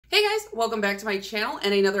guys, welcome back to my channel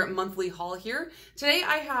and another monthly haul here. Today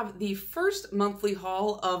I have the first monthly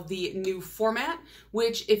haul of the new format,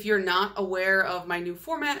 which if you're not aware of my new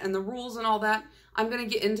format and the rules and all that, I'm going to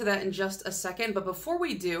get into that in just a second. But before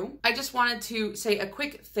we do, I just wanted to say a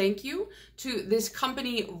quick thank you to this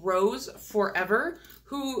company Rose Forever,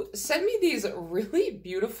 who sent me these really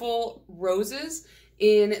beautiful roses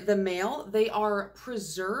in the mail. They are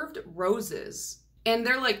preserved roses. And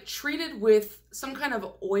they're like treated with some kind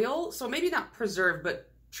of oil, so maybe not preserved,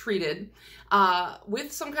 but treated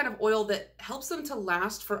with some kind of oil that helps them to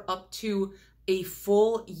last for up to a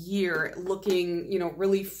full year, looking, you know,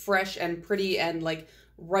 really fresh and pretty and like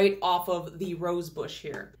right off of the rose bush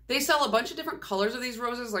here. They sell a bunch of different colors of these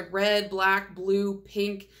roses, like red, black, blue,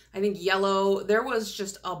 pink, I think yellow. There was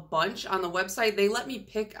just a bunch on the website. They let me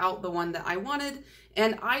pick out the one that I wanted,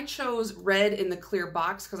 and I chose red in the clear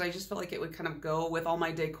box because I just felt like it would kind of go with all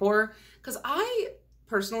my decor. Because I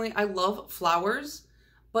love flowers,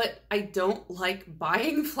 but I don't like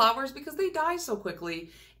buying flowers because they die so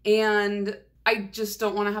quickly. And I just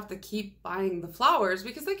don't want to have to keep buying the flowers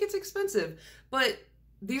because that gets expensive. But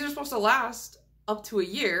these are supposed to last up to a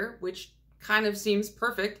year, which kind of seems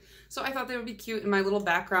perfect. So I thought they would be cute in my little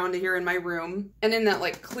background here in my room. And in that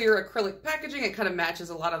like clear acrylic packaging, it kind of matches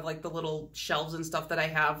a lot of like the little shelves and stuff that I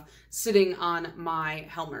have sitting on my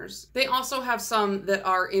Helmers. They also have some that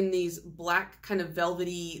are in these black kind of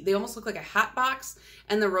velvety, they almost look like a hat box,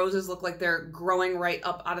 and the roses look like they're growing right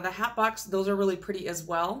up out of the hat box. Those are really pretty as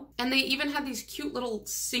well. And they even had these cute little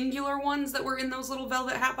singular ones that were in those little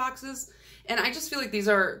velvet hat boxes. And I just feel like these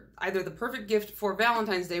are either the perfect gift for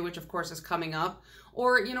Valentine's Day, which of course is coming up,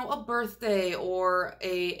 or, you know, a birthday or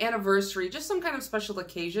a anniversary, just some kind of special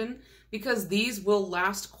occasion, because these will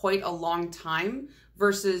last quite a long time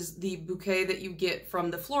versus the bouquet that you get from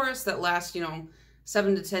the florist that lasts, you know,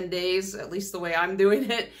 7 to 10 days, at least the way I'm doing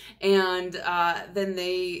it, and then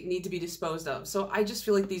they need to be disposed of. So I just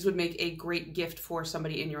feel like these would make a great gift for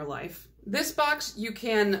somebody in your life. This box, you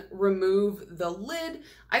can remove the lid.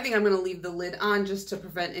 I think I'm going to leave the lid on just to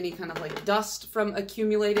prevent any kind of like dust from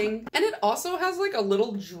accumulating. And it also has like a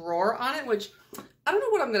little drawer on it, which I don't know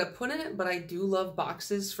what I'm going to put in it, but I do love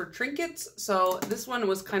boxes for trinkets. So this one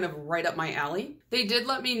was kind of right up my alley. They did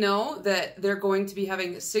let me know that they're going to be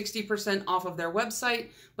having 60% off of their website,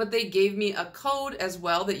 but they gave me a code as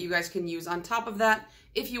well that you guys can use on top of that.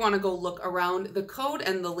 If you want to go look around, the code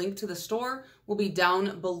and the link to the store will be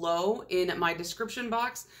down below in my description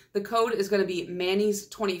box. The code is going to be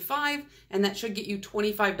Manny's25, and that should get you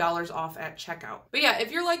 $25 off at checkout. But yeah,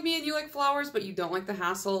 if you're like me and you like flowers, but you don't like the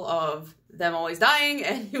hassle of them always dying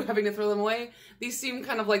and you having to throw them away, these seem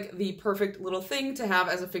kind of like the perfect little thing to have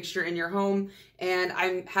as a fixture in your home, and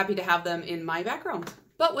I'm happy to have them in my background.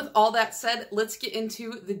 But with all that said, let's get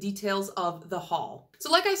into the details of the haul.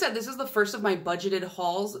 So like I said, this is the first of my budgeted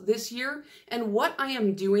hauls this year. And what I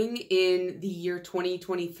am doing in the year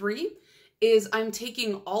 2023 is I'm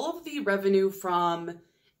taking all of the revenue from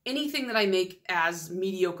anything that I make as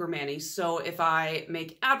mediocre Manny. So if I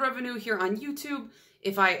make ad revenue here on YouTube,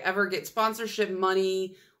 if I ever get sponsorship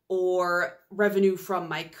money or revenue from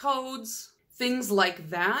my codes, things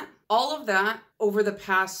like that, all of that over the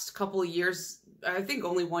past couple of years, I think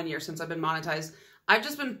only 1 year since I've been monetized, I've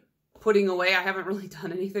just been putting away. I haven't really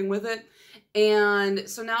done anything with it. And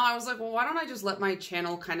so now I was like, well, why don't I just let my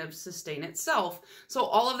channel kind of sustain itself? So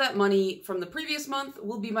all of that money from the previous month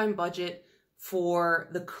will be my budget for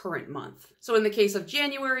the current month. So in the case of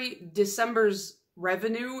January, December's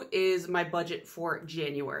revenue is my budget for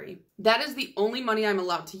January. That is the only money I'm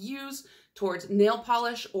allowed to use towards nail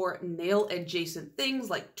polish or nail adjacent things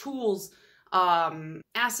like tools,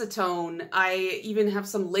 acetone. I even have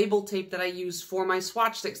some label tape that I use for my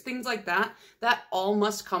swatch sticks, things like that. That all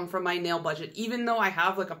must come from my nail budget. Even though I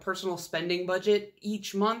have like a personal spending budget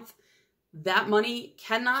each month, that money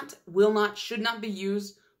cannot, will not, should not be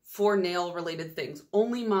used for nail related things.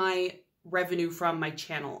 Only my revenue from my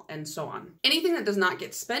channel and so on. Anything that does not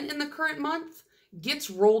get spent in the current month gets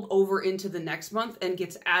rolled over into the next month and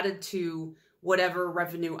gets added to whatever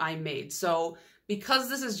revenue I made. So because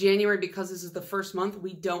this is January, because this is the first month,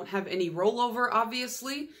 we don't have any rollover,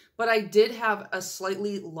 obviously, but I did have a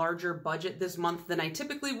slightly larger budget this month than I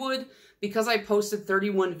typically would. Because I posted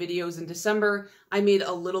 31 videos in December, I made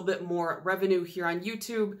a little bit more revenue here on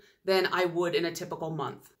YouTube than I would in a typical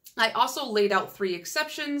month. I also laid out 3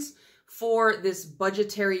 exceptions for this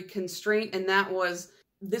budgetary constraint, and that was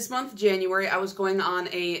this month, January, I was going on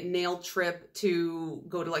a nail trip to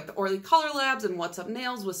go to like the Orly Color Labs and What's Up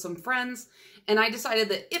Nails with some friends. And I decided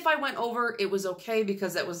that if I went over, it was okay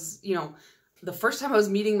because that was, you know, the first time I was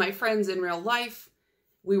meeting my friends in real life.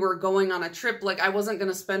 we were going on a trip. Like, I wasn't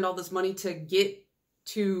going to spend all this money to get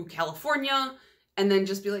to California and then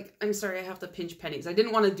just be like, I'm sorry, I have to pinch pennies. I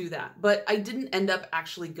didn't want to do that, but I didn't end up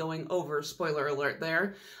actually going over. Spoiler alert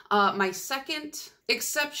there. My second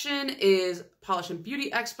exception is Polish and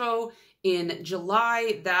Beauty Expo in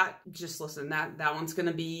July. That, just listen, that one's going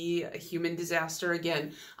to be a human disaster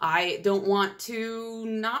again. I don't want to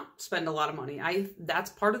not spend a lot of money.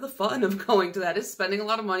 That's part of the fun of going to that, is spending a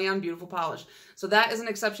lot of money on beautiful polish. So that is an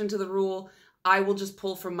exception to the rule. I will just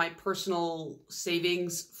pull from my personal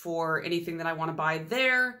savings for anything that I want to buy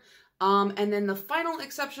there. And then the final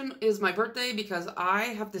exception is my birthday, because I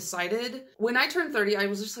have decided when I turned 30, I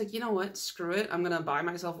was just like, you know what, screw it. I'm going to buy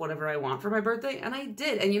myself whatever I want for my birthday. And I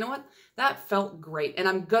did. And you know what? That felt great. And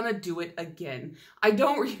I'm going to do it again. I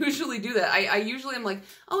don't usually do that. I usually am like,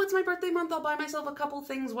 oh, it's my birthday month. I'll buy myself a couple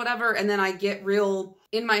things, whatever. And then I get real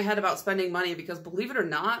in my head about spending money, because believe it or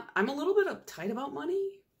not, I'm a little bit uptight about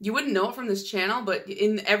money. You wouldn't know it from this channel, but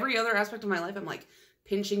in every other aspect of my life, I'm like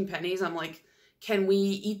pinching pennies. I'm like, can we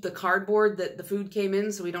eat the cardboard that the food came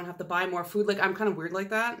in so we don't have to buy more food? Like, I'm kind of weird like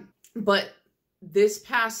that. But this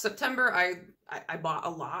past September, I bought a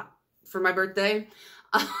lot for my birthday.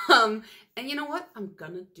 And you know what? I'm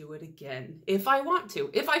gonna do it again if I want to,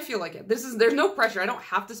 if I feel like it. There's no pressure. I don't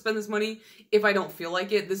have to spend this money if I don't feel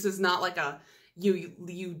like it. This is not like a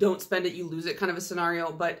you don't spend it, you lose it kind of a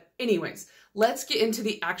scenario. But anyways, let's get into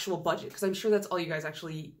the actual budget, because I'm sure that's all you guys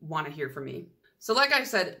actually want to hear from me. So like I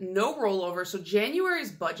said, no rollover. So January's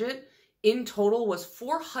budget in total was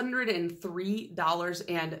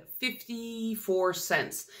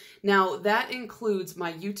 $403.54. Now that includes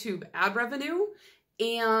my YouTube ad revenue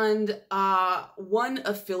and one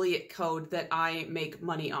affiliate code that I make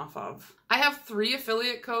money off of. I have 3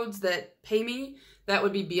 affiliate codes that pay me. That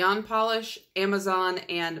would be Beyond Polish, Amazon,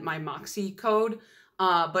 and my Moxie code.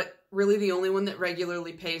 But really the only one that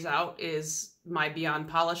regularly pays out is my Beyond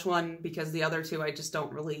Polish one, because the other 2, I just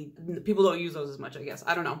don't really, people don't use those as much, I guess.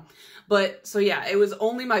 I don't know. But so yeah, it was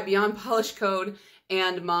only my Beyond Polish code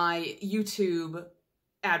and my YouTube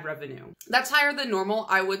ad revenue. That's higher than normal.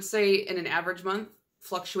 I would say in an average month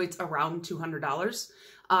fluctuates around $200.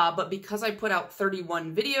 But because I put out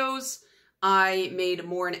 31 videos, I made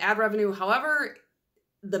more in ad revenue. However,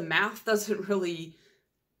 the math doesn't really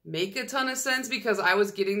make a ton of sense, because I was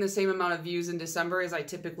getting the same amount of views in December as I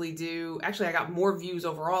typically do. Actually, I got more views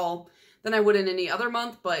overall than I would in any other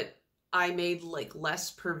month, but I made like less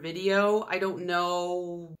per video. I don't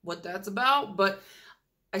know what that's about, but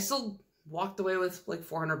I still walked away with like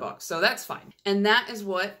 400 bucks. So that's fine. And that is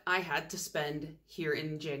what I had to spend here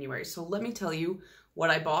in January. So let me tell you what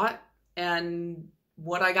I bought and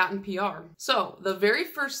what I got in PR. So the very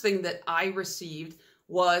first thing that I received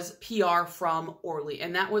was PR from Orly,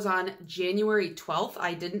 and that was on January 12th.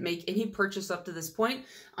 I didn't make any purchase up to this point.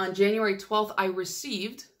 On January 12th, I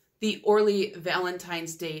received the Orly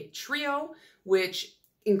Valentine's Day Trio, which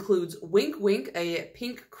includes Wink Wink, a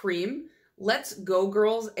pink cream, Let's Go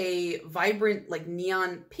Girls, a vibrant like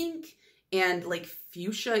neon pink, and like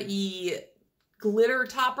fuchsia-y glitter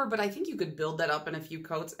topper, but I think you could build that up in a few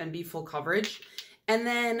coats and be full coverage. And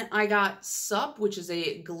then I got Sup, which is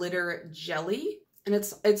a glitter jelly, and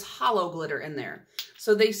it's hollow glitter in there.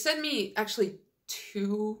 So they sent me actually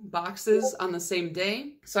 2 boxes on the same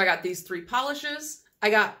day. So I got these 3 polishes.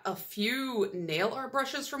 I got a few nail art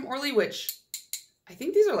brushes from Orly, which I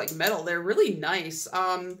think these are like metal. They're really nice.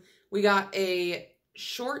 We got a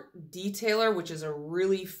short detailer, which is a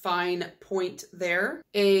really fine point there.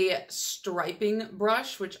 A striping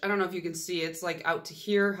brush, which I don't know if you can see. It's like out to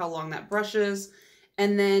here, how long that brush is.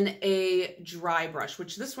 And then a dry brush,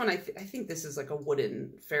 which this one, I think this is like a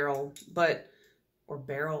wooden ferrule, or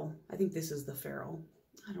barrel. I think this is the ferrule.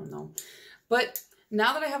 I don't know. But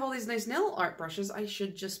now that I have all these nice nail art brushes, I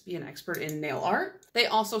should just be an expert in nail art. They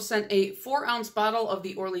also sent a 4-ounce bottle of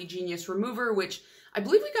the Orly Genius Remover, which I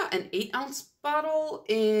believe we got an 8-ounce bottle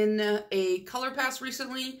in a Color Pass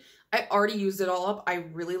recently. I already used it all up. I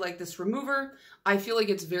really like this remover. I feel like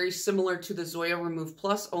it's very similar to the Zoya Remove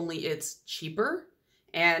Plus, only it's cheaper.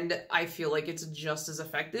 And I feel like it's just as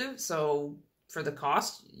effective. So for the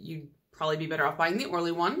cost, you'd probably be better off buying the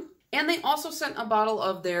Orly one. And they also sent a bottle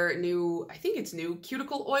of their new, I think it's new,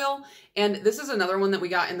 cuticle oil. And this is another one that we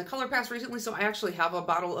got in the Color Pass recently. So I actually have a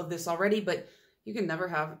bottle of this already, but you can never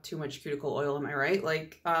have too much cuticle oil, am I right?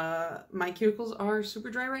 Like, my cuticles are super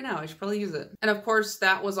dry right now. I should probably use it. And of course,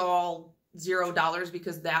 that was all $0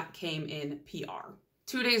 because that came in PR.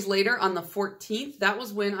 2 days later, on the 14th, that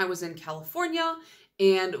was when I was in California.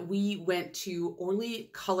 and we went to Orly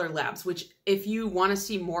Color Labs, which if you want to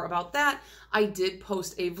see more about that, I did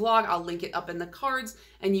post a vlog. I'll link it up in the cards,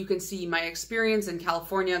 and you can see my experience in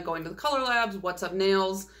California going to the color labs, What's Up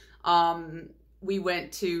Nails. We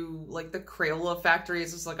went to like the Crayola factory.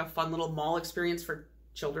 It's just like a fun little mall experience for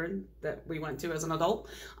children that we went to as an adult.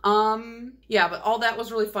 Yeah, but all that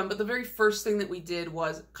was really fun. But the very first thing that we did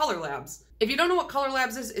was Color Labs. If you don't know what Color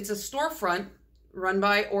Labs is, it's a storefront run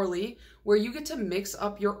by Orly where you get to mix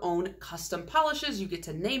up your own custom polishes. You get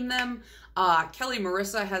to name them. Kelly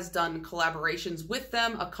Marissa has done collaborations with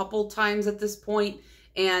them a couple times at this point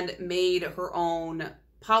and made her own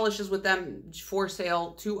polishes with them for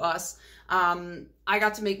sale to us. I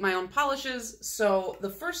got to make my own polishes. So the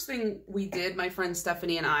first thing we did, my friend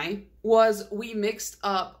Stephanie and I, was we mixed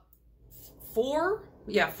up four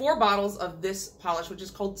bottles of this polish, which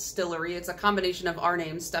is called Stillery. It's a combination of our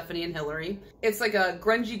names, Stephanie and Hillary. It's like a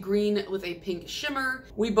grungy green with a pink shimmer.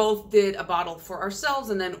 We both did a bottle for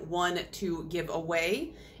ourselves and then one to give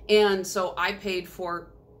away. And so I paid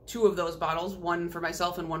for 2 of those bottles, one for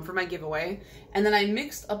myself and one for my giveaway. And then I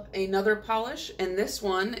mixed up another polish, and this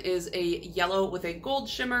one is a yellow with a gold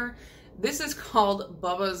shimmer. This is called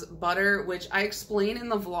Bubba's Butter, which I explain in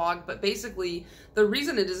the vlog, but basically the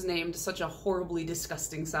reason it is named such a horribly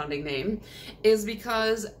disgusting sounding name is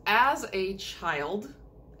because as a child,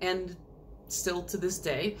 and still to this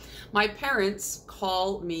day, my parents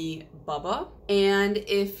call me Bubba. And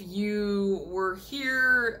if you were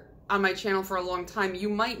here on my channel for a long time, you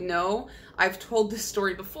might know I've told this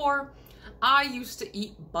story before. I used to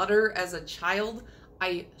eat butter as a child.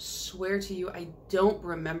 I swear to you, I don't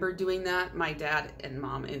remember doing that. My dad and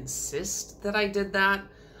mom insist that I did that.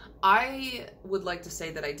 I would like to say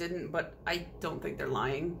that I didn't, but I don't think they're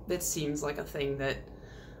lying. That seems like a thing that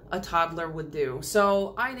a toddler would do.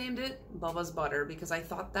 So I named it Bubba's Butter because I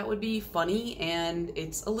thought that would be funny and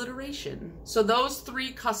it's alliteration. So those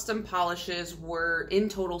 3 custom polishes were in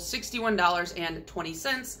total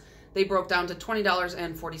 $61.20. They broke down to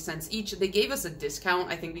 $20.40 each. They gave us a discount,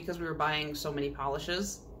 I think, because we were buying so many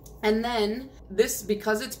polishes. And then this,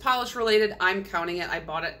 because it's polish related, I'm counting it. I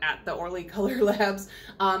bought it at the Orly Color Labs.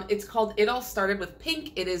 It's called It All Started With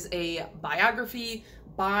Pink. It is a biography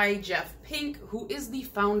by Jeff Pink, who is the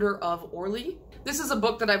founder of Orly. This is a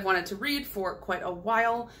book that I've wanted to read for quite a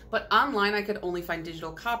while, but online I could only find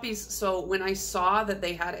digital copies. So when I saw that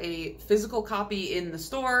they had a physical copy in the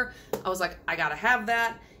store, I was like, I gotta have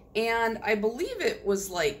that. And I believe it was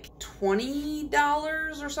like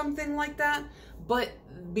 $20 or something like that. But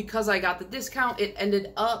because I got the discount, it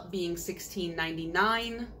ended up being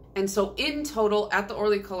 $16.99. And so in total at the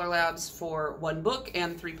Orly Color Labs for 1 book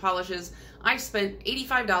and 3 polishes, I spent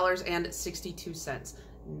 $85.62.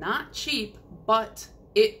 Not cheap, but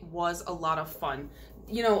it was a lot of fun.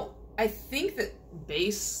 You know, I think that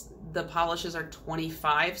the polishes are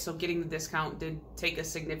 $25, so getting the discount did take a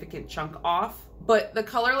significant chunk off. But the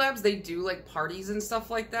Color Labs, they do like parties and stuff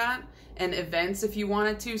like that and events if you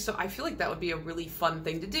wanted to. So I feel like that would be a really fun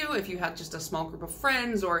thing to do if you had just a small group of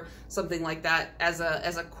friends or something like that as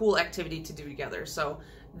a cool activity to do together. So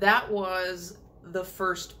that was the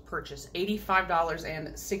first purchase,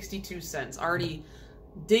 $85.62. Already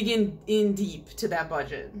digging in deep to that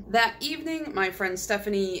budget. That evening, my friend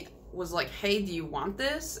Stephanie was like, hey, do you want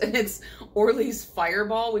this? And it's Orly's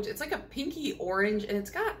Fireball, which it's like a pinky orange, and it's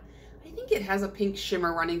got, I think it has a pink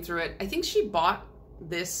shimmer running through it. I think she bought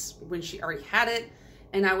this when she already had it,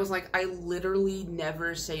 and I was like, I literally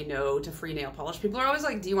never say no to free nail polish. People are always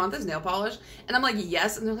like, do you want this nail polish? And I'm like,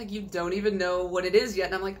 yes, and they're like, you don't even know what it is yet.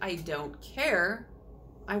 And I'm like, I don't care,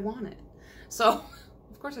 I want it. So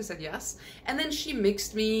of course I said yes. And then she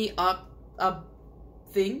mixed me up a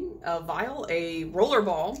vial, a roller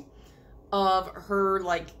ball of her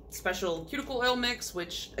like special cuticle oil mix,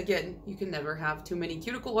 which again, you can never have too many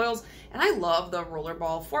cuticle oils. And I love the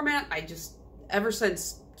rollerball format. Ever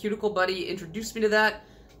since Cuticle Buddy introduced me to that,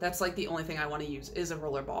 that's like the only thing I want to use is a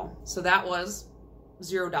rollerball. So that was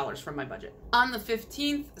 $0 from my budget. On the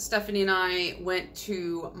 15th, Stephanie and I went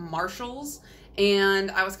to Marshall's,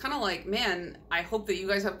 and I was kind of like, man, I hope that you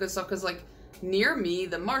guys have good stuff, because like near me,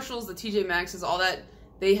 the Marshalls, the TJ Maxx's, all that,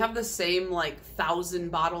 they have the same like 1,000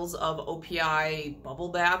 bottles of OPI bubble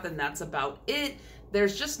bath, and that's about it.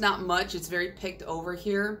 There's just not much. It's very picked over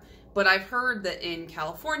here. But I've heard that in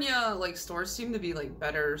California, like stores seem to be like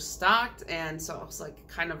better stocked, and so I was like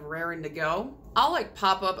kind of raring to go. I'll like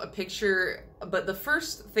pop up a picture, but the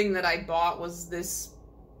first thing that I bought was this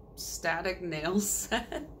static nail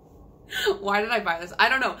set. Why did I buy this? I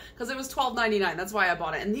don't know, because it was $12.99. That's why I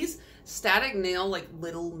bought it. And these static nail, like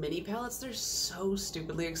little mini palettes, they're so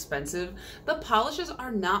stupidly expensive. The polishes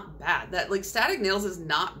are not bad. That like static nails is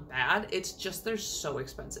not bad. It's just they're so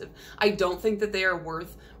expensive. I don't think that they are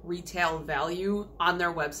worth retail value on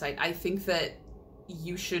their website. I think that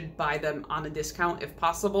you should buy them on a discount if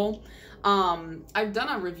possible. I've done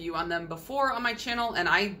a review on them before on my channel, and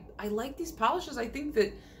I like these polishes. I think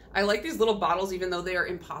that I like these little bottles, even though they are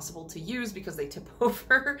impossible to use because they tip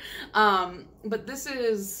over. But this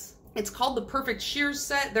is, it's called the Perfect Shears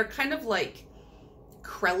Set. They're kind of like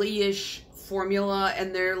Crelly-ish formula,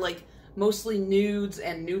 and they're like mostly nudes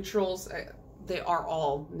and neutrals. They are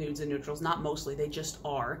all nudes and neutrals, not mostly, they just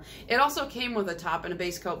are. It also came with a top and a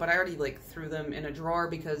base coat, but I already like threw them in a drawer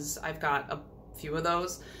because I've got a few of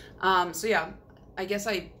those. So yeah, I guess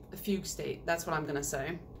I fugue state, that's what I'm gonna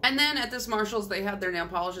say. And then at this Marshall's, they had their nail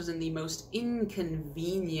polishes in the most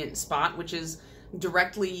inconvenient spot, which is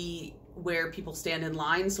directly where people stand in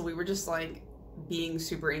line. So we were just like being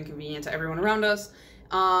super inconvenient to everyone around us.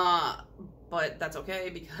 But that's okay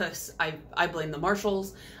because I blame the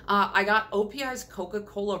Marshalls. I got OPI's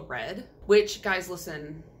Coca-Cola Red, which, guys,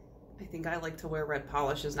 listen, I think I like to wear red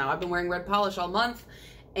polishes now. I've been wearing red polish all month,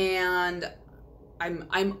 and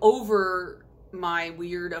I'm over my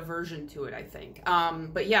weird aversion to it, I think.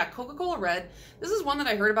 But yeah, Coca-Cola Red, this is one that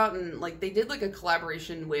I heard about, and like they did like a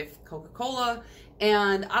collaboration with Coca-Cola,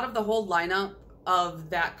 and out of the whole lineup of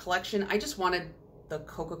that collection, I just wanted the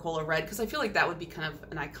Coca-Cola Red because I feel like that would be kind of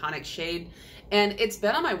an iconic shade, and it's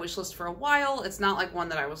been on my wish list for a while. It's not like one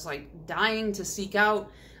that I was like dying to seek out,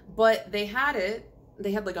 but they had it.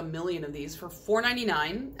 They had like a million of these for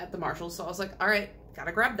 $4.99 at the Marshalls, so I was like, all right,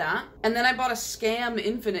 gotta grab that. And then I bought a Scam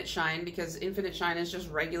Infinite Shine because Infinite Shine is just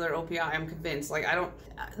regular OPI. I'm convinced. Like, I don't,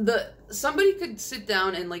 somebody could sit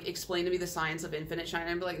down and like explain to me the science of Infinite Shine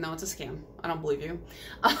and be like, no, it's a scam. I don't believe you.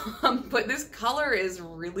 But this color is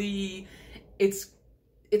really, it's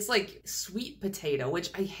like sweet potato, which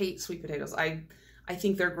I hate sweet potatoes. I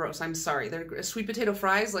think they're gross. I'm sorry. They're sweet potato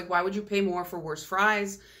fries. Like, why would you pay more for worse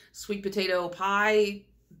fries? Sweet potato pie,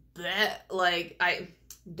 bleh, like, I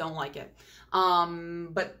don't like it.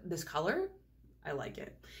 But this color, I like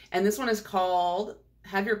it. And this one is called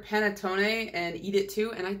Have Your Panettone and Eat It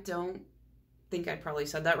Too. And I don't think I probably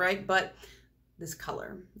said that right, but this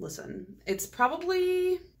color, listen, it's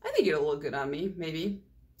probably, I think it'll look good on me, maybe.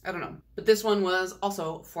 I don't know. But this one was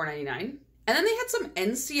also $4.99. And then they had some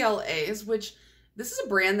NCLAs, which this is a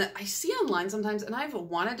brand that I see online sometimes, and I've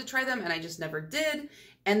wanted to try them and I just never did.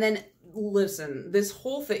 And then listen, this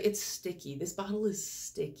whole thing, it's sticky. This bottle is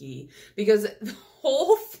sticky because the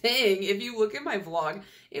whole thing, if you look at my vlog,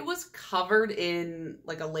 it was covered in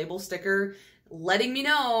like a label sticker letting me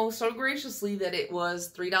know so graciously that it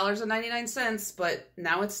was $3.99, but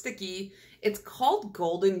now it's sticky. It's called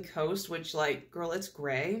Golden Coast, which, like, girl, it's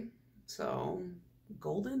gray. So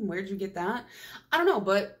golden, where'd you get that? I don't know,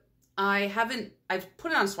 but I've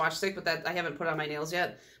put it on swatch stick, but that I haven't put on my nails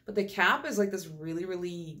yet. But the cap is like this really,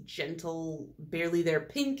 really gentle, barely there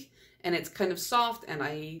pink, and it's kind of soft.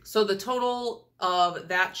 And so the total of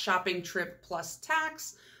that shopping trip plus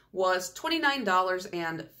tax was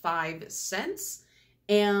 $29.05.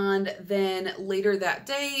 And then later that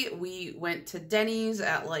day, we went to Denny's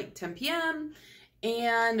at like 10 p.m.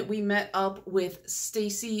 and we met up with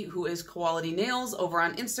Stacy, who is Quality Nails over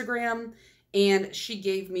on Instagram. And she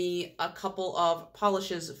gave me a couple of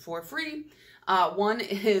polishes for free. One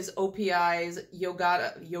is OPI's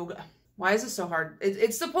Yoga. Why is this so hard?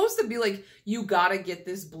 It's supposed to be like, you gotta get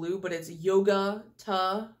this blue, but it's yoga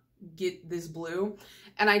to get this blue.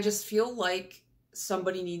 And I just feel like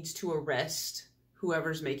somebody needs to arrest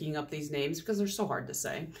whoever's making up these names because they're so hard to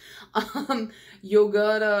say.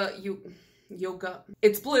 Yoga.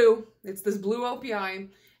 It's blue. It's this blue OPI.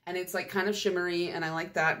 And it's like kind of shimmery, and I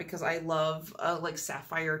like that because I love like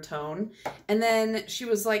sapphire tone. And then she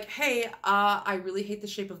was like, hey, I really hate the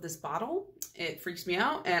shape of this bottle. It freaks me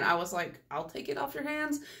out. And I was like, I'll take it off your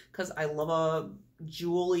hands because I love a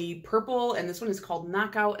jewelly purple. And this one is called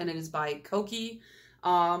Knockout, and it is by Koki.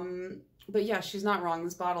 But yeah, she's not wrong.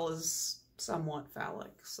 This bottle is somewhat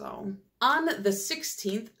phallic. So on the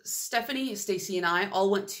 16th, Stephanie, Stacy, and I all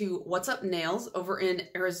went to What's Up Nails over in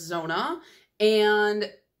Arizona.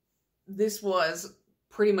 And this was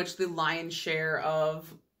pretty much the lion's share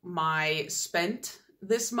of my spent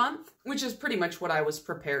this month, which is pretty much what I was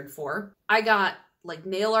prepared for. I got like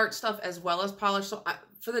nail art stuff as well as polish. So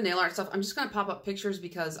for the nail art stuff, I'm just going to pop up pictures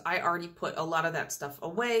because I already put a lot of that stuff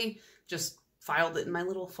away, just filed it in my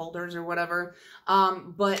little folders or whatever.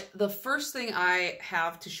 But the first thing I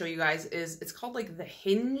have to show you guys is, it's called like the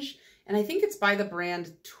Hinge And I think it's by the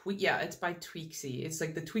brand yeah, it's by Tweaksy. It's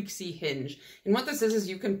like the Tweaksy hinge. And what this is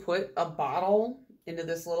you can put a bottle into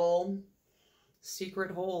this little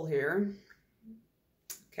secret hole here.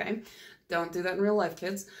 Okay. Don't do that in real life,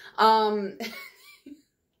 kids.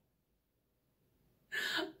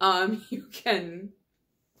 You can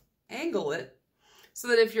angle it so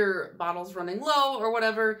that if your bottle's running low or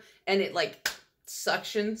whatever, and it like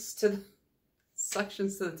suctions to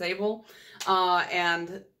the table,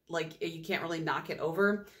 and like you can't really knock it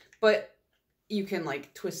over, but you can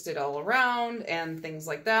like twist it all around and things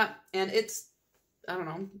like that. And it's, I don't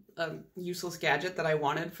know, a useless gadget that I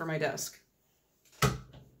wanted for my desk.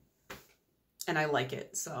 And I like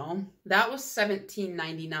it. So that was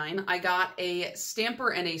 $17.99. I got a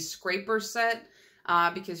stamper and a scraper set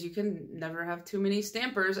because you can never have too many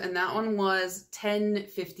stampers. And that one was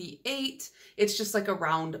 $10.58. It's just like a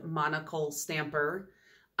round monocle stamper.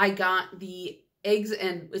 I got the eggs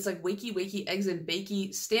and it's like Wakey Wakey Eggs and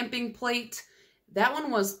Bakey stamping plate. That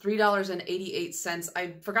one was $3.88.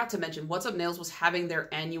 I forgot to mention What's Up Nails was having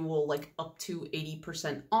their annual like up to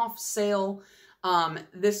 80% off sale.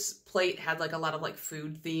 This plate had like a lot of like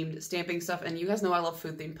food themed stamping stuff, and you guys know I love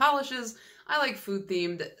food themed polishes. I like food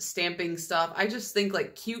themed stamping stuff. I just think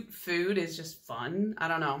like cute food is just fun. I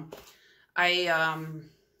don't know. I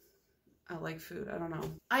like food. I don't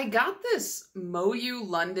know. I got this Moyu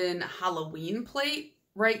London Halloween plate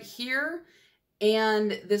right here,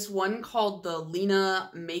 and this one called the Lena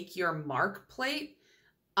Make Your Mark plate.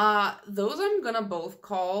 Those I'm gonna both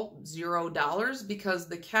call $0 because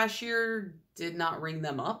the cashier did not ring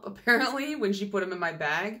them up apparently when she put them in my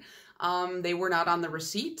bag. They were not on the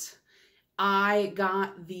receipt. I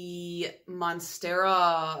got the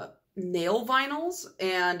Monstera nail vinyls,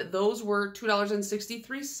 and those were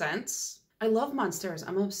 $2.63. I love Monsteras.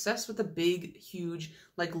 I'm obsessed with the big, huge,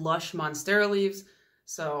 like lush Monstera leaves,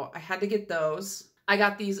 so I had to get those. I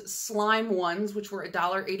got these slime ones, which were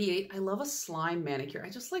 $1.88. I love a slime manicure. I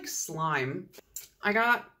just like slime. I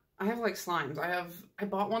have like slimes. I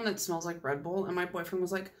bought one that smells like Red Bull, and my boyfriend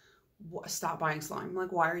was like, stop buying slime. I'm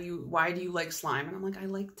like, why do you like slime? And I'm like, I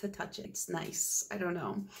like to touch it. It's nice. I don't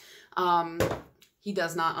know. He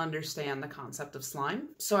does not understand the concept of slime.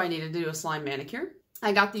 So I needed to do a slime manicure.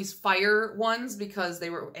 I got these fire ones because they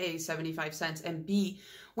were A, 75 cents, and B,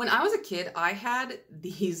 when I was a kid, I had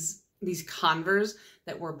these Converse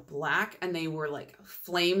that were black and they were like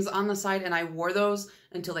flames on the side, and I wore those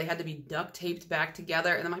until they had to be duct taped back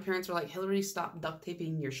together. And then my parents were like, Hillary, stop duct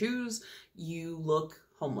taping your shoes. You look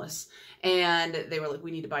homeless. And they were like, we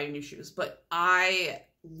need to buy you new shoes. But I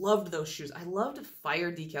loved those shoes. I loved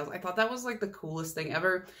fire decals. I thought that was like the coolest thing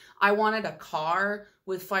ever. I wanted a car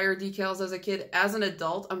with fire decals as a kid. As an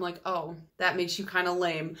adult, I'm like, oh, that makes you kind of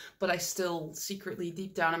lame. But I still secretly,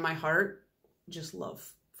 deep down in my heart, just love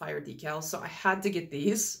fire decals. So I had to get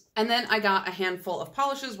these. And then I got a handful of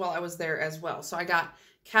polishes while I was there as well. So I got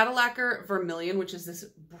Cadillacquer Vermilion, which is this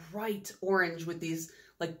bright orange with these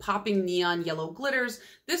like popping neon yellow glitters.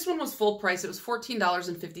 This one was full price. It was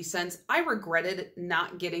 $14.50. I regretted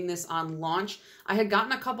not getting this on launch. I had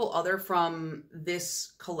gotten a couple other from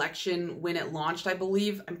this collection when it launched, I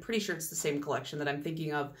believe. I'm pretty sure it's the same collection that I'm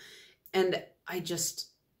thinking of. And I just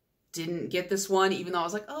didn't get this one, even though I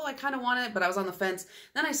was like, oh, I kind of want it, but I was on the fence.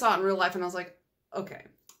 Then I saw it in real life and I was like, okay,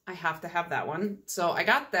 I have to have that one. So I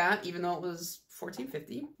got that, even though it was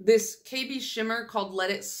 $14.50. This KB shimmer called Let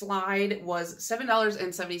It Slide was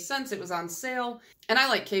 $7.70. It was on sale. And I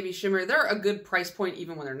like KB shimmer. They're a good price point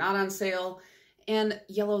even when they're not on sale. And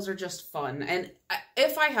yellows are just fun. And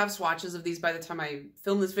if I have swatches of these by the time I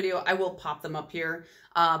film this video, I will pop them up here.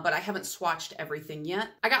 But I haven't swatched everything yet.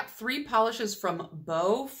 I got 3 polishes from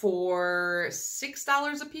Bo for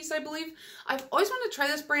 $6 a piece, I believe. I've always wanted to try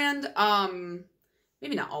this brand.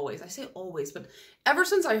 Maybe not always. I say always, but ever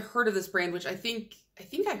since I heard of this brand, which I think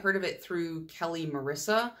I heard of it through Kelly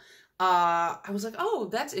Marissa, I was like, oh,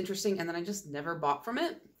 that's interesting. And then I just never bought from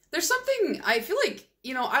it. There's something, I feel like,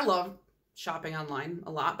 you know, I love shopping online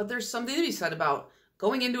a lot, but there's something to be said about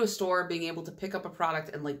going into a store, being able to pick up a product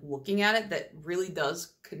and like looking at it that really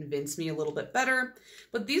does convince me a little bit better.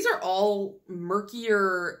 But these are all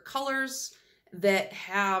murkier colors that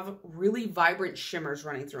have really vibrant shimmers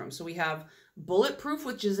running through them. So we have Bulletproof,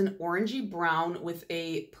 which is an orangey brown with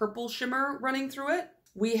a purple shimmer running through it.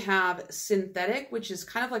 We have Synthetic, which is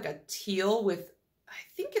kind of like a teal with, I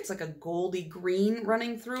think it's like a goldy green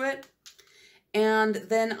running through it. And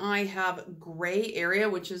then I have Gray Area,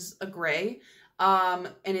 which is a gray, and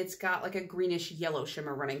it's got like a greenish yellow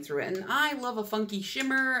shimmer running through it. And I love a funky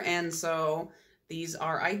shimmer, and so these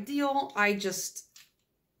are ideal.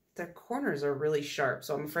 The corners are really sharp,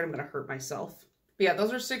 so I'm afraid I'm going to hurt myself. But yeah,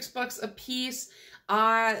 those are $6 a piece.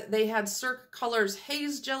 They had Cirque Colors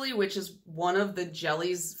Haze Jelly, which is one of the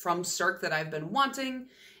jellies from Cirque that I've been wanting.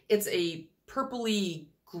 It's a purpley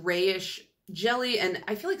grayish jelly, and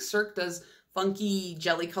I feel like Cirque does funky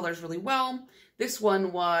jelly colors really well. This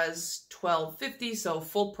one was $12.50, so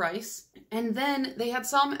full price. And then they had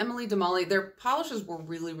some Emily Damali. Their polishes were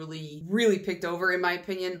really picked over in my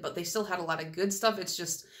opinion, but they still had a lot of good stuff. It's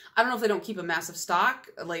just, I don't know if they don't keep a massive stock,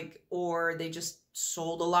 like, or they just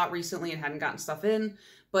sold a lot recently and hadn't gotten stuff in.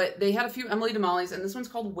 But they had a few Emily Damalis, and this one's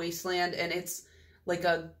called Wasteland, and it's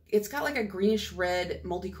got like a greenish red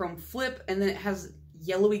multi-chrome flip, and then it has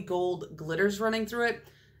yellowy gold glitters running through it.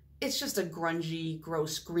 It's just a grungy,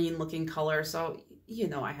 gross green looking color, so you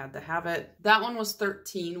know I had to have it. That one was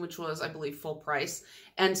 $13, which was, I believe, full price.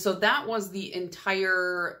 And so that was the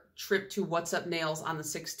entire trip to What's Up Nails on the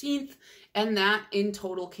 16th, and that in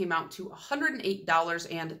total came out to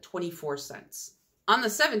 $108.24. On the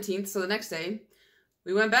 17th, so the next day,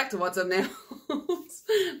 we went back to What's Up Nails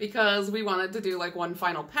because we wanted to do like one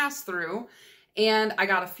final pass through. And I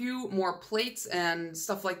got a few more plates and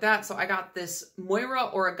stuff like that. So I got this Moira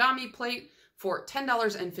origami plate for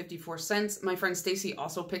 $10.54. My friend Stacy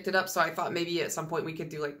also picked it up, so I thought maybe at some point we could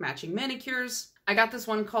do like matching manicures. I got this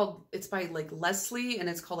one called, it's by like Leslie, and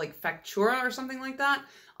it's called like Factura or something like that.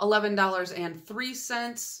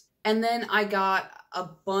 $11.03. And then I got a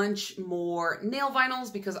bunch more nail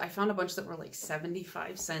vinyls because I found a bunch that were like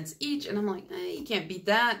 75 cents each. And I'm like, you can't beat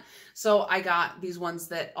that. So I got these ones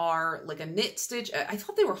that are like a knit stitch. I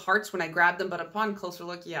thought they were hearts when I grabbed them, but upon closer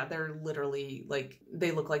look, yeah, they're literally like,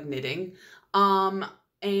 they look like knitting. And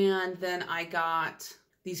then I got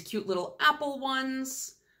these cute little apple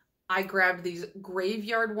ones. I grabbed these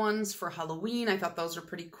graveyard ones for Halloween. I thought those were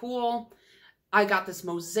pretty cool. I got this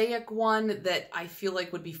mosaic one that I feel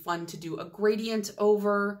like would be fun to do a gradient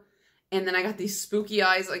over. And then I got these spooky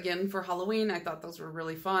eyes again for Halloween. I thought those were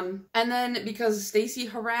really fun. And then because Stacy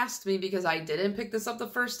harassed me because I didn't pick this up the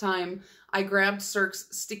first time, I grabbed Cirque's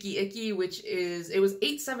Sticky Icky, which is, it was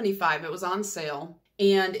 $8.75. It was on sale.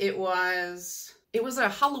 And it was a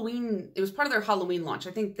Halloween, it was part of their Halloween launch.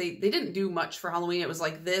 I think they didn't do much for Halloween. It was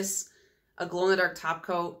like this, a glow-in-the-dark top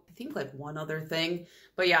coat, I think like one other thing.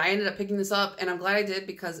 But yeah, I ended up picking this up, and I'm glad I did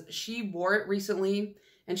because she wore it recently,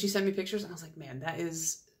 and she sent me pictures, and I was like, man, that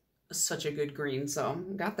is such a good green, so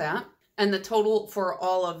got that. And the total for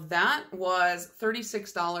all of that was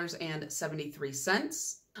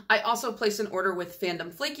 $36.73. I also placed an order with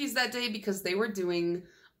Fandom Flakies that day because they were doing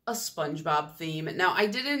a SpongeBob theme. Now, I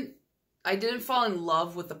didn't fall in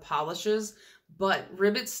love with the polishes, but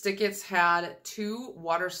Ribbit Stickets had 2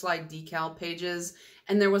 water slide decal pages,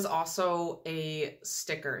 and there was also a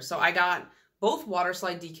sticker. So I got both water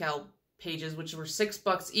slide decal pages, which were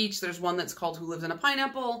 $6 each. There's one that's called Who Lives in a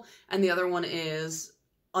Pineapple, and the other one is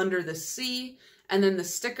Under the Sea. And then the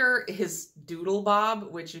sticker is Doodle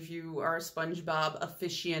Bob, which if you are a SpongeBob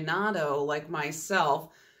aficionado like myself,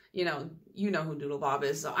 you know who Doodle Bob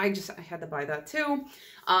is. So I had to buy that too.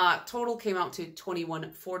 Total came out to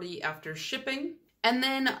 $21.40 after shipping. And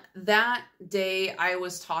then that day I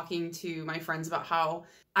was talking to my friends about how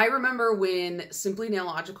I remember when Simply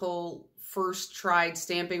Nailogical first tried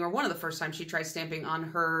stamping, or one of the first times she tried stamping on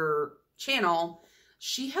her channel,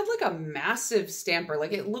 she had like a massive stamper.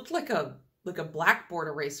 Like it looked like a blackboard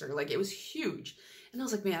eraser. Like it was huge. And I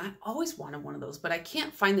was like, man, I always wanted one of those, but I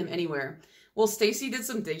can't find them anywhere. Well, Stacy did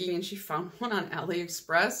some digging and she found one on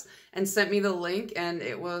AliExpress and sent me the link, and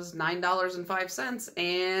it was $9.05.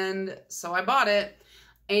 And so I bought it,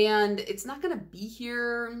 and it's not going to be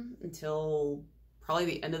here until probably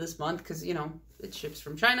the end of this month because, you know, it ships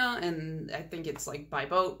from China, and I think it's like by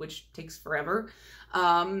boat, which takes forever.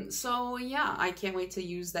 So yeah, I can't wait to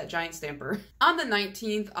use that giant stamper. On the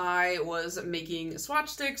 19th, I was making swatch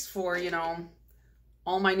sticks for, you know,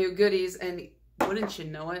 all my new goodies, and wouldn't you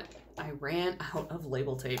know it, I ran out of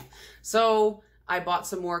label tape. So I bought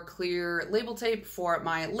some more clear label tape for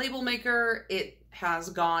my label maker. It has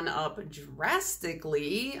gone up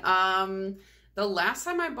drastically. The last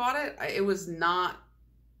time I bought it, it was not,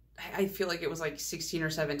 I feel like it was like $16 or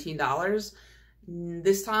 $17.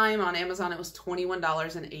 This time on Amazon, it was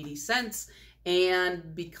 $21.80.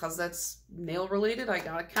 And because that's nail related, I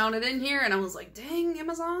gotta count it in here. And I was like, dang,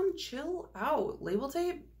 Amazon, chill out. Label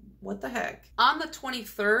tape? What the heck? On the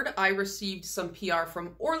 23rd, I received some PR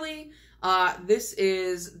from Orly. This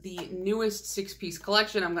is the newest 6-piece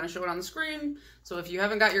collection. I'm going to show it on the screen. So if you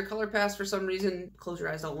haven't got your color pass for some reason, close your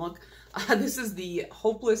eyes, don't look. This is the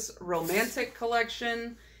Hopeless Romantic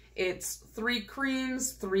collection. It's 3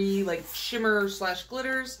 creams, 3 like shimmer /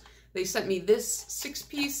 glitters. They sent me this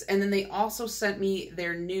 6-piece, and then they also sent me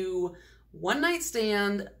their new one night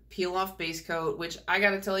stand peel off base coat, which I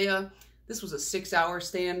gotta tell you, this was a 6-hour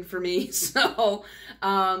stand for me. So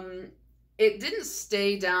it didn't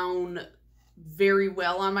stay down very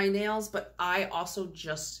well on my nails, but I also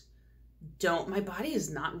just don't, my body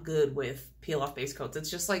is not good with peel off base coats. It's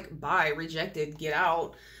just like, bye, rejected, get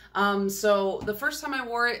out. So the first time I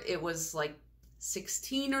wore it, it was like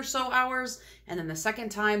 16 or so hours. And then the second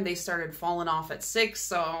time they started falling off at 6.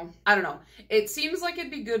 So I don't know. It seems like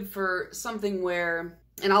it'd be good for something where,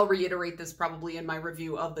 and I'll reiterate this probably in my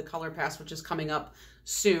review of the Color Pass, which is coming up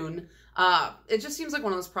soon. It just seems like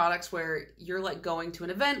one of those products where you're like going to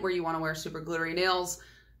an event where you want to wear super glittery nails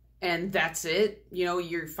and that's it. You know,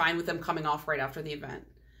 you're fine with them coming off right after the event.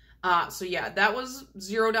 So yeah, that was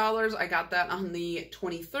 $0. I got that on the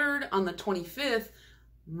 23rd. On the 25th,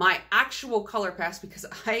 my actual Color Pass, because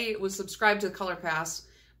I was subscribed to the Color Pass,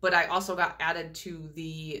 but I also got added to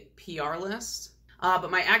the PR list.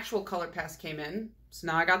 But my actual Color Pass came in. So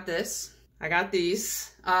now I got this. I got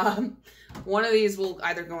these. One of these will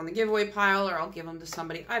either go in the giveaway pile or I'll give them to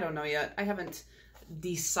somebody. I don't know yet. I haven't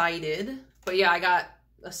decided. But yeah, I got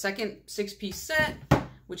a second 6-piece set,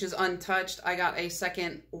 which is untouched. I got a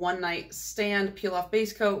second one night stand peel off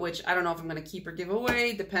base coat, which I don't know if I'm going to keep or give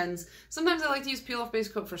away. Depends. Sometimes I like to use peel off base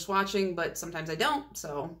coat for swatching, but sometimes I don't.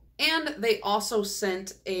 So, and they also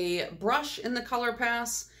sent a brush in the Color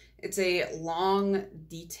Pass. It's a long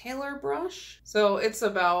detailer brush. So it's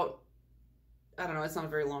about, I don't know, it's not a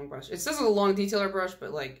very long brush. It says it's a long detailer brush,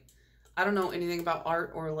 but like, I don't know anything about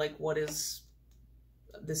art or like what this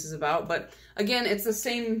is about. But again, it's the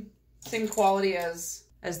same quality as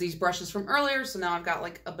these brushes from earlier. So now I've got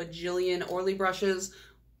like a bajillion Orly brushes,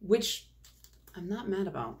 which I'm not mad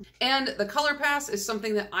about. And the Color Pass is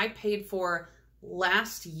something that I paid for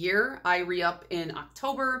last year. I re-up in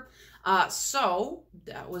October. So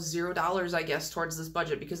that was $0, I guess, towards this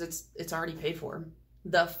budget because it's already paid for.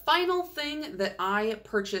 The final thing that I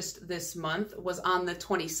purchased this month was on the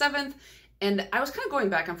 27th. And I was kind of going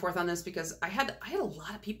back and forth on this because I had a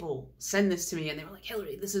lot of people send this to me and they were like,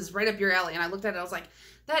 Hillary, this is right up your alley. And I looked at it, I was like,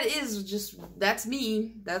 that's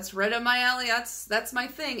me. That's right up my alley. That's my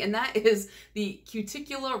thing. And that is the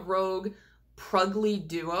Cuticula Rogue Prugly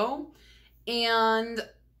Duo. And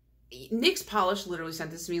NYX Polish literally sent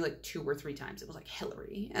this to me like 2 or 3 times. It was like,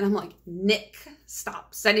 Hillary. And I'm like, Nick,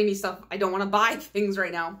 stop sending me stuff. I don't want to buy things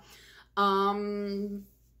right now.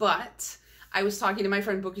 But I was talking to my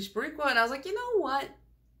friend Bookish Barriqua and I was like, you know what?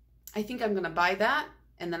 I think I'm going to buy that.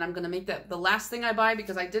 And then I'm going to make that the last thing I buy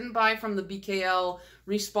because I didn't buy from the BKL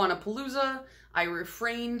Respawn-a-Palooza. I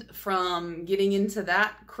refrained from getting into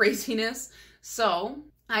that craziness. So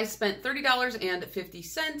I spent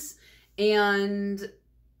 $30.50 and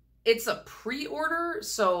it's a pre-order.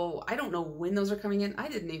 So I don't know when those are coming in. I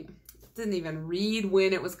didn't even read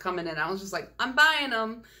when it was coming in. I was just like, I'm buying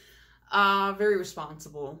them. Very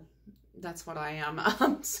responsible. That's what I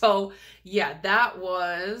am. So yeah, that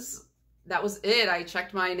was it. I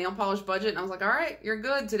checked my nail polish budget and I was like, all right, you're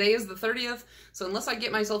good. Today is the 30th. So unless I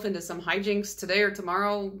get myself into some hijinks today or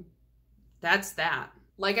tomorrow, that's that.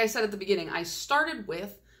 Like I said at the beginning, I started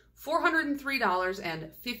with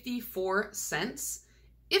 $403.54.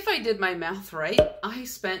 If I did my math right, I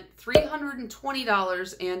spent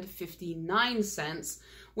 $320.59,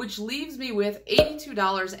 which leaves me with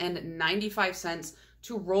 $82.95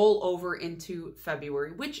 to roll over into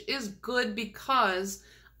February, which is good because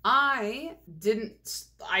I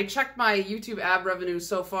checked my YouTube ad revenue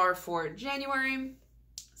so far for January.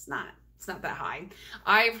 It's not that high.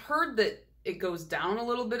 I've heard that it goes down a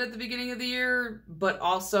little bit at the beginning of the year, but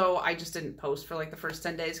also I just didn't post for like the first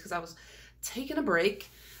 10 days because I was taking a break.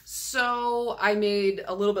 So I made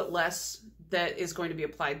a little bit less that is going to be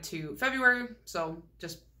applied to February. So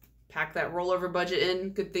just pack that rollover budget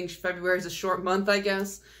in. Good thing February is a short month, I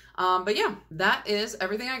guess. But yeah, that is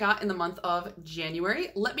everything I got in the month of January.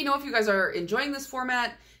 Let me know if you guys are enjoying this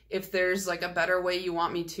format, if there's like a better way you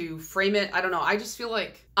want me to frame it. I don't know. I just feel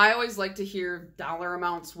like I always like to hear dollar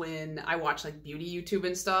amounts when I watch like beauty YouTube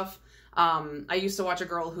and stuff. I used to watch a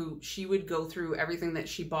girl who she would go through everything that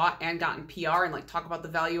she bought and got in PR and like talk about the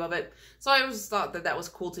value of it. So I always thought that was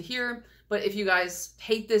cool to hear. But if you guys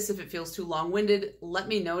hate this, if it feels too long-winded, let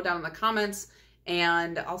me know down in the comments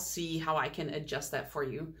and I'll see how I can adjust that for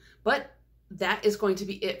you. But that is going to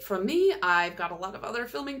be it from me. I've got a lot of other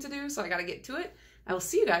filming to do, so I got to get to it. I will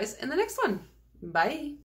see you guys in the next one. Bye.